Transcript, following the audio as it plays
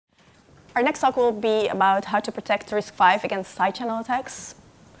Our next talk will be about how to protect RISC-V against side channel attacks.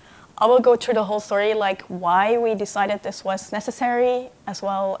 I will go through the whole story, like why we decided this was necessary, as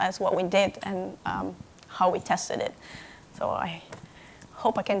well as what we did and how we tested it. So I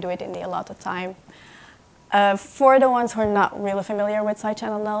hope I can do it in the allotted time. For the ones who are not really familiar with side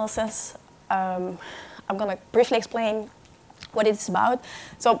channel analysis, I'm going to briefly explain what it's about.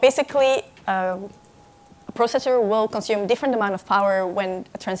 So basically, a processor will consume different amount of power when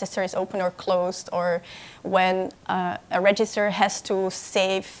a transistor is open or closed, or when a register has to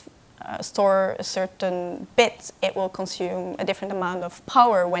store a certain bit. It will consume a different amount of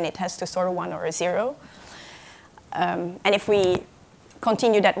power when it has to store a 1 or a 0. And if we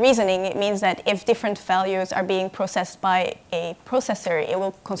continue that reasoning, it means that if different values are being processed by a processor, it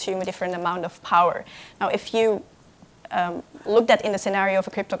will consume a different amount of power. Now, if you looked at in the scenario of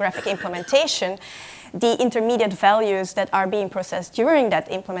a cryptographic implementation, the intermediate values that are being processed during that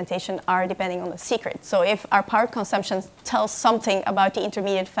implementation are depending on the secret. So if our power consumption tells something about the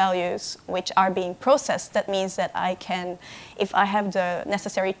intermediate values which are being processed, that means that I can, if I have the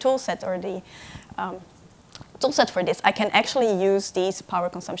necessary toolset or the toolset for this, I can actually use these power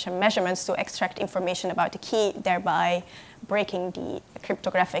consumption measurements to extract information about the key, thereby breaking the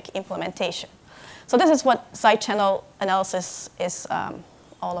cryptographic implementation. So this is what side channel analysis is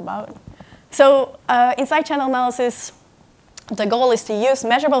all about. So in side channel analysis, the goal is to use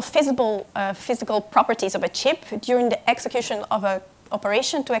measurable physical properties of a chip during the execution of an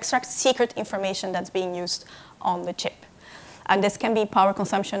operation to extract secret information that's being used on the chip. And this can be power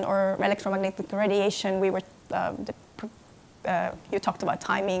consumption or electromagnetic radiation. You talked about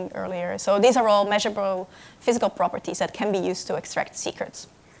timing earlier. So these are all measurable physical properties that can be used to extract secrets.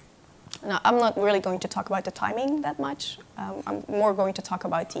 Now, I'm not really going to talk about the timing that much. I'm more going to talk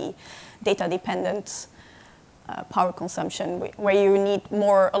about the data-dependent power consumption, where you need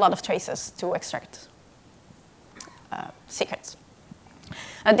a lot of traces to extract secrets.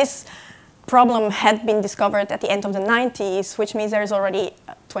 This problem had been discovered at the end of the 90s, which means there's already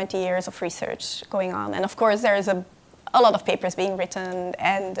 20 years of research going on. And of course, there is a lot of papers being written,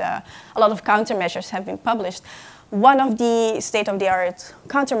 and a lot of countermeasures have been published. One of the state-of-the-art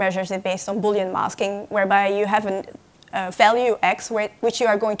countermeasures is based on Boolean masking, whereby you have a value x, which you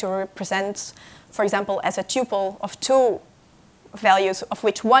are going to represent, for example, as a tuple of two values, of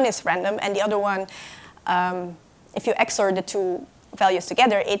which one is random, and the other one, if you XOR the two values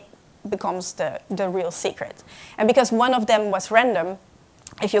together, it becomes the real secret. And because one of them was random,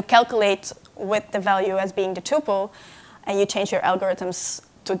 if you calculate with the value as being the tuple, and you change your algorithms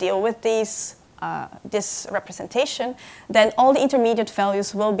to deal with this representation, then all the intermediate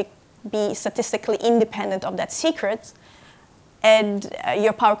values will be statistically independent of that secret, and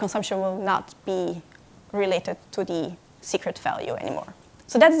your power consumption will not be related to the secret value anymore.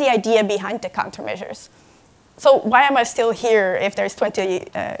 So that's the idea behind the countermeasures. So why am I still here if there's 20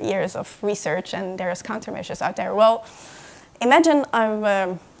 years of research and there's countermeasures out there? Well, imagine I'm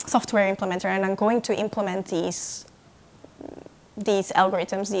a software implementer and I'm going to implement these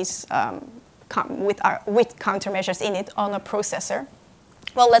algorithms, with countermeasures in it on a processor.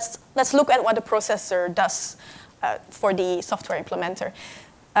 Well, let's look at what the processor does for the software implementer.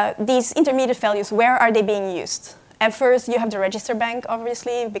 These intermediate values, where are they being used? At first, you have the register bank,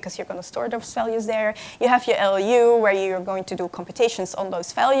 obviously, because you're going to store those values there. You have your LU, where you're going to do computations on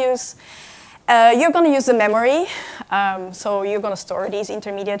those values. You're going to use the memory, so you're going to store these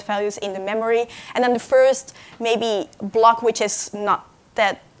intermediate values in the memory. And then the first, maybe, block, which is not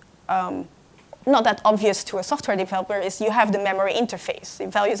that obvious to a software developer, is you have the memory interface. The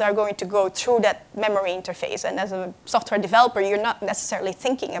values are going to go through that memory interface, and as a software developer, you're not necessarily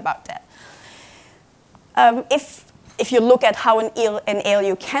thinking about that. If you look at how an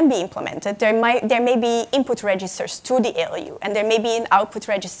ALU can be implemented, there may be input registers to the ALU, and there may be an output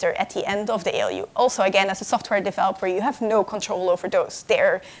register at the end of the ALU. Also, again, as a software developer, you have no control over those.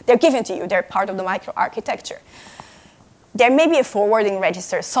 They're given to you. They're part of the microarchitecture. There may be a forwarding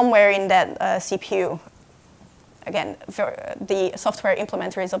register somewhere in that CPU. Again, the software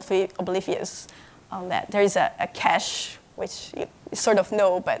implementer is oblivious on that. There is a cache, which you sort of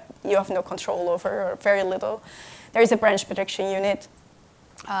know, but you have no control over, or very little. There is a branch prediction unit,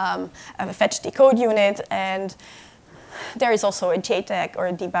 a fetch decode unit, and there is also a JTAG or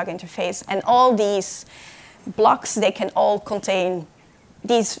a debug interface. And all these blocks, they can all contain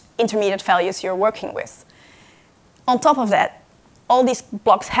these intermediate values you're working with. On top of that, all these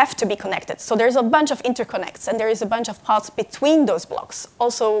blocks have to be connected. So there's a bunch of interconnects, and there is a bunch of paths between those blocks,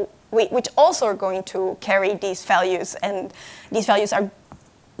 which also are going to carry these values, and these values are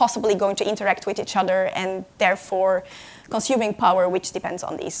possibly going to interact with each other, and therefore consuming power, which depends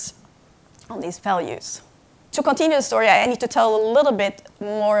on these on these values. To continue the story, I need to tell a little bit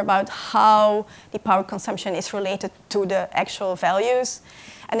more about how the power consumption is related to the actual values.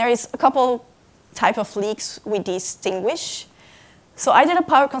 And there is a couple type of leaks we distinguish. So either the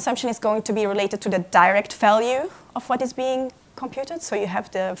power consumption is going to be related to the direct value of what is being computed. So you have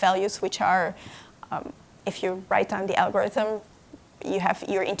the values which are, if you write down the algorithm, you have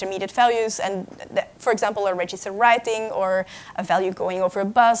your intermediate values, and for example, a register writing or a value going over a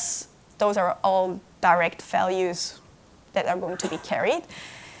bus. Those are all direct values that are going to be carried.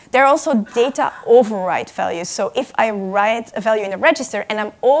 There are also data override values. So if I write a value in a register and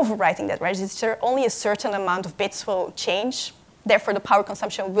I'm overwriting that register, only a certain amount of bits will change. Therefore, the power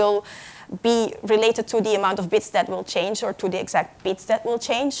consumption will be related to the amount of bits that will change or to the exact bits that will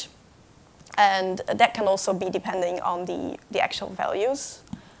change. And that can also be depending on the actual values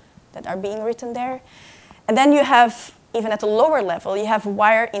that are being written there. And then you have, even at a lower level, you have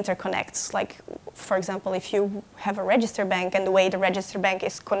wire interconnects. Like, for example, if you have a register bank and the way the register bank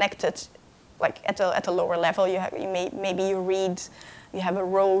is connected, like at a lower level, maybe you have a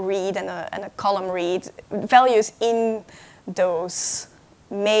row read and a column read. Values in those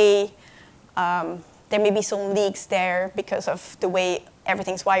there may be some leaks there because of the way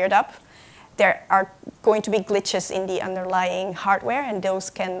everything's wired up. There are going to be glitches in the underlying hardware, and those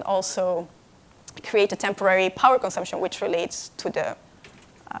can also create a temporary power consumption which relates to the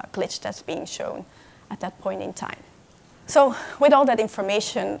glitch that's being shown at that point in time. So with all that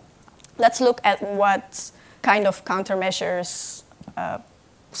information, let's look at what kind of countermeasures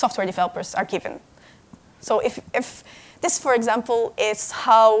software developers are given. So if this, for example, is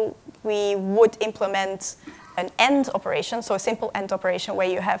how we would implement an AND operation, so a simple AND operation where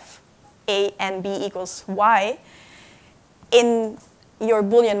you have A and B equals Y, in your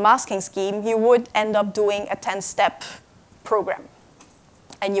Boolean masking scheme, you would end up doing a 10-step program.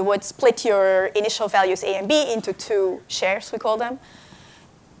 And you would split your initial values A and B into two shares, we call them,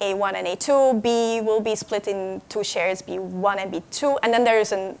 A1 and A2. B will be split in two shares, B1 and B2. And then there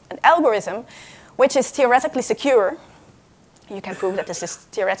is an algorithm which is theoretically secure. You can prove that this is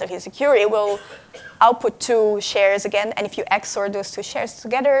theoretically secure. It will output two shares again, and if you XOR those two shares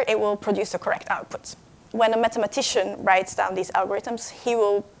together, it will produce the correct output. When a mathematician writes down these algorithms, he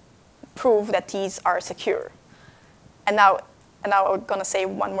will prove that these are secure. And now I'm going to say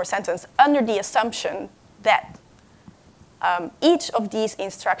one more sentence. Under the assumption that each of these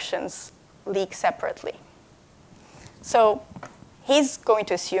instructions leak separately. So he's going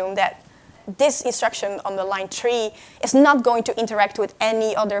to assume that this instruction on the line 3 is not going to interact with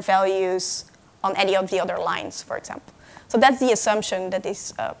any other values on any of the other lines, for example. So that's the assumption that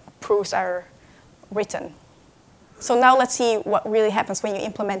these proofs are written. So now let's see what really happens when you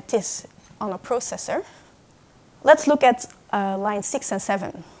implement this on a processor. Let's look at line 6 and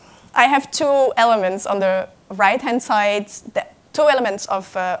 7. I have two elements on the right-hand side, two elements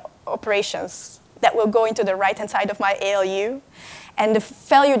of operations that will go into the right-hand side of my ALU. And the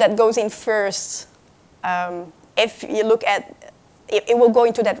value that goes in first, if you look at, it will go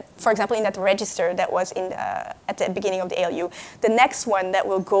into that, for example, in that register that was at the beginning of the ALU. The next one that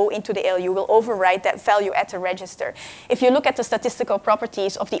will go into the ALU will overwrite that value at the register. If you look at the statistical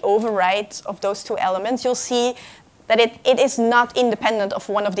properties of the override of those two elements, you'll see that it is not independent of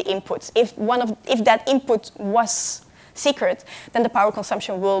one of the inputs. If that input was secret, then the power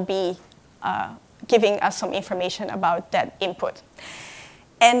consumption will be giving us some information about that input.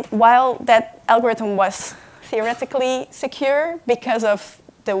 And while that algorithm was theoretically secure because of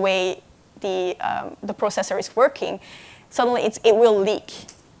the way the processor is working, suddenly it will leak,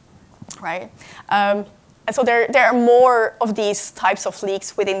 right? And so there are more of these types of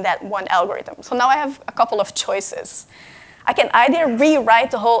leaks within that one algorithm. So now I have a couple of choices. I can either rewrite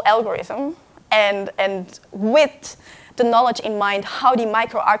the whole algorithm and with the knowledge in mind how the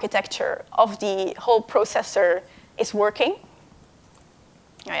microarchitecture of the whole processor is working.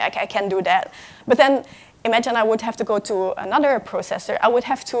 I can do that. But then imagine I would have to go to another processor. I would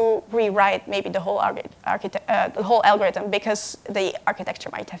have to rewrite maybe the whole algorithm because the architecture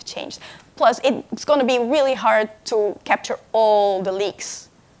might have changed. Plus, it's going to be really hard to capture all the leaks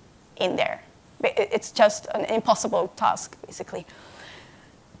in there. It's just an impossible task, basically.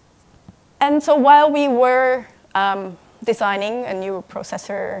 And so while we were designing a new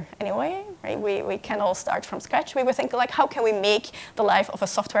processor anyway, right? We can all start from scratch. We were thinking, like, how can we make the life of a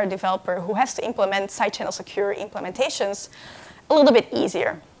software developer who has to implement side-channel secure implementations a little bit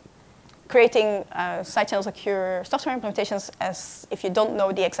easier? Creating side-channel secure software implementations, as if you don't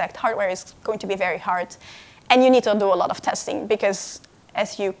know the exact hardware, is going to be very hard. And you need to do a lot of testing because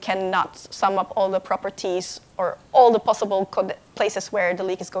as you cannot sum up all the properties or all the possible places where the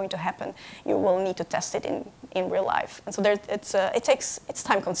leak is going to happen. You will need to test it in real life. And so it's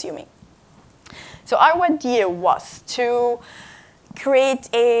time consuming. So our idea was to create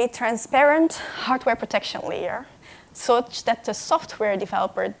a transparent hardware protection layer such that the software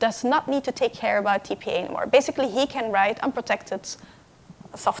developer does not need to take care about DPA anymore. Basically, he can write unprotected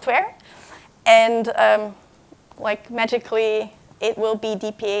software, and like magically, it will be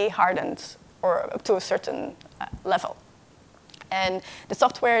DPA hardened or up to a certain level. And the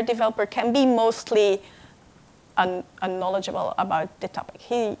software developer can be mostly unknowledgeable about the topic.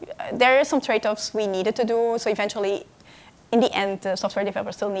 There are some trade-offs we needed to do, so eventually, in the end, the software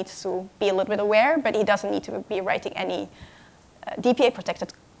developer still needs to be a little bit aware, but he doesn't need to be writing any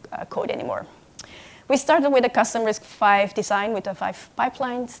DPA-protected code anymore. We started with a custom RISC-V design with the 5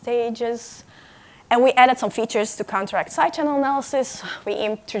 pipeline stages, and we added some features to counteract side channel analysis. We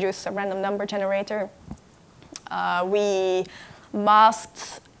introduced a random number generator. We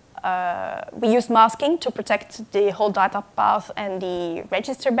used masking to protect the whole data path and the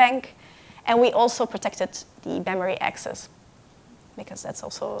register bank, and we also protected the memory access, because that's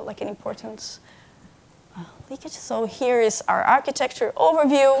also like an important leakage. So here is our architecture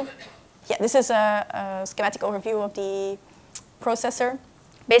overview. Yeah, this is a schematic overview of the processor.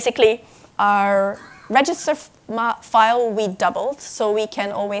 Basically, our register file we doubled, so we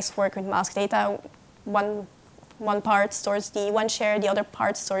can always work with mask data. One part stores the one share, the other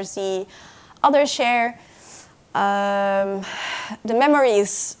part stores the other share. The memory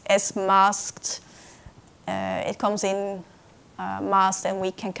is masked. It comes in masked, and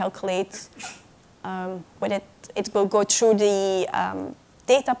we can calculate with it. It will go through the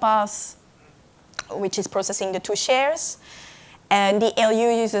data path, which is processing the 2 shares. And the ALU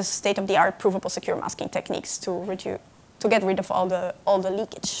uses state-of-the-art provable secure masking techniques to get rid of all the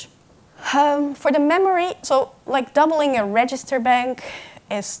leakage. For the memory, so like doubling a register bank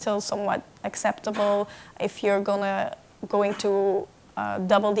is still somewhat acceptable. If you're going to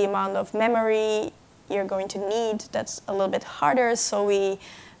double the amount of memory you're going to need, that's a little bit harder. So we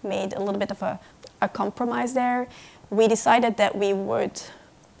made a little bit of a compromise there. We decided that we would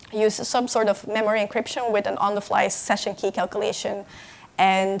use some sort of memory encryption with an on-the-fly session key calculation.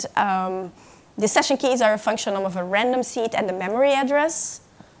 And the session keys are a function of a random seed and the memory address.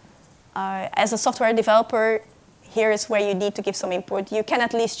 As a software developer, here is where you need to give some input. You can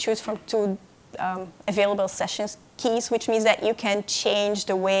at least choose from 2 available session keys, which means that you can change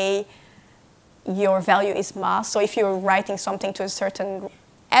the way your value is masked. So if you're writing something to a certain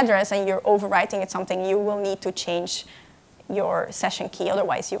address and you're overwriting it something, you will need to change your session key.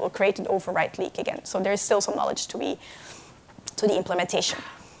 Otherwise, you will create an overwrite leak again. So there's still some knowledge to the implementation.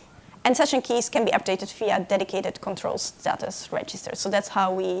 And session keys can be updated via dedicated control status registers. So that's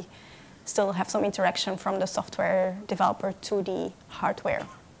how we still have some interaction from the software developer to the hardware,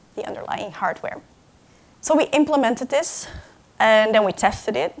 the underlying hardware. So we implemented this, and then we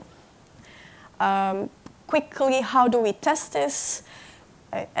tested it. Quickly, how do we test this?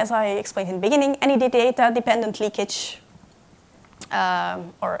 As I explained in the beginning, any data-dependent leakage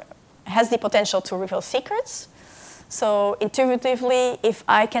or has the potential to reveal secrets. So intuitively, if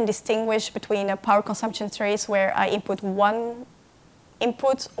I can distinguish between a power consumption trace where I input one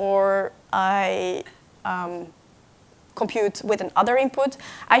input or I compute with another input,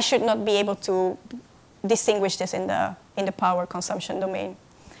 I should not be able to distinguish this in the power consumption domain.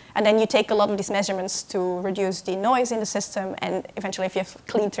 And then you take a lot of these measurements to reduce the noise in the system, and eventually if you have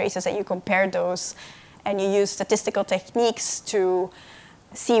clean traces and you compare those and you use statistical techniques to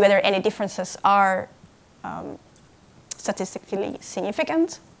see whether any differences are statistically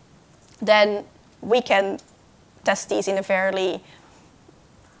significant, then we can test these in a fairly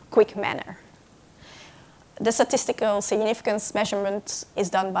quick manner. The statistical significance measurement is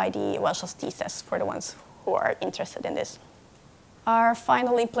done by the Welch's t-test for the ones who are interested in this. Our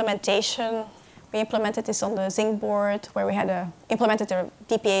final implementation, we implemented this on the Zinc board where we had implemented a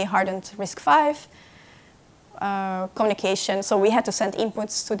DPA-hardened RISC-V communication. So we had to send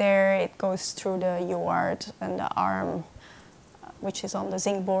inputs to there. It goes through the UART and the ARM, which is on the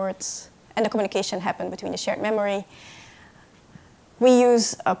Zinc boards. And the communication happened between the shared memory. We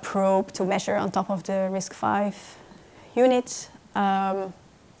use a probe to measure on top of the RISC-V unit,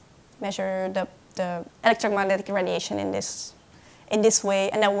 measure the electromagnetic radiation in this way,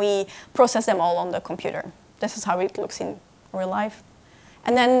 and then we process them all on the computer. This is how it looks in real life.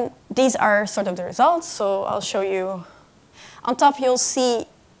 And then these are sort of the results, so I'll show you. On top, you'll see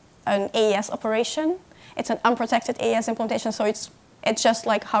an AES operation. It's an unprotected AES implementation, so it's just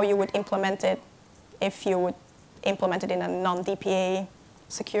like how you would implement it if you would implement it in a non-DPA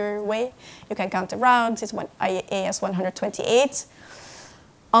secure way. You can count the rounds. It's AES 128.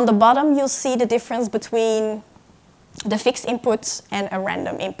 On the bottom, you'll see the difference between the fixed input and a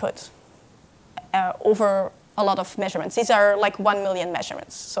random input over a lot of measurements. These are like 1 million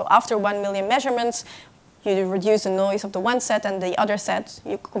measurements. So after 1 million measurements, you reduce the noise of the one set and the other set.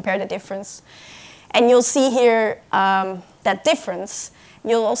 You compare the difference. And you'll see here that difference.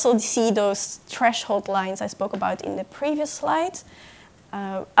 You'll also see those threshold lines I spoke about in the previous slide.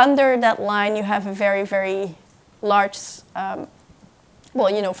 Under that line, you have a very, very large, well,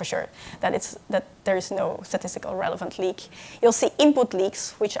 you know for sure that there is no statistical relevant leak. You'll see input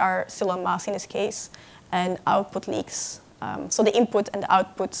leaks, which are still on mass in this case, and output leaks. So the input and the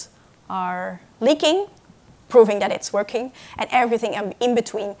output are leaking, proving that it's working, and everything in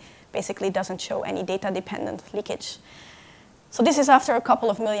between basically doesn't show any data-dependent leakage. So this is after a couple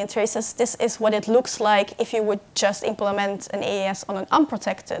of million traces. This is what it looks like if you would just implement an AES on an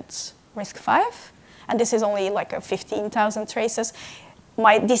unprotected RISC-V. And this is only like a 15,000 traces.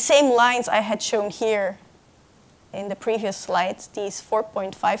 The same lines I had shown here in the previous slide, these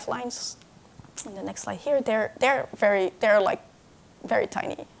 4.5 lines, in the next slide here, they're like very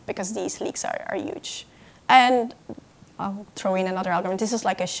tiny because these leaks are huge. And I'll throw in another algorithm. This is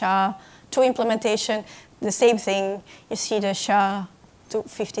like a SHA-2 implementation. The same thing. You see the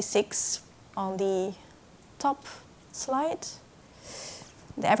SHA-256 on the top slide.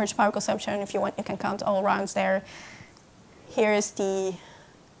 The average power consumption, if you want, you can count all rounds there. Here is the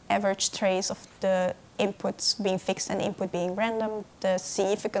average trace of the inputs being fixed and input being random, the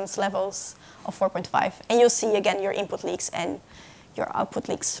significance levels of 4.5. And you'll see, again, your input leaks and your output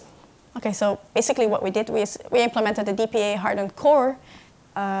leaks. OK, so basically what we did was we implemented a DPA hardened core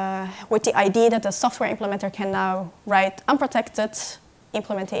with the idea that the software implementer can now write unprotected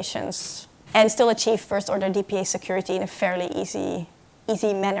implementations and still achieve first-order DPA security in a fairly easy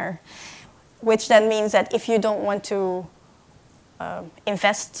manner, which then means that if you don't want to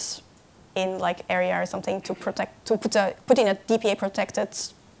invest in like area or something to put in a DPA protected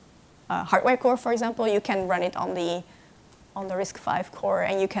hardware core, for example, you can run it on the RISC-V core,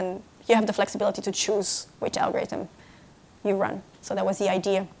 and you have the flexibility to choose which algorithm you run. So that was the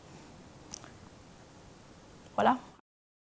idea. Voila.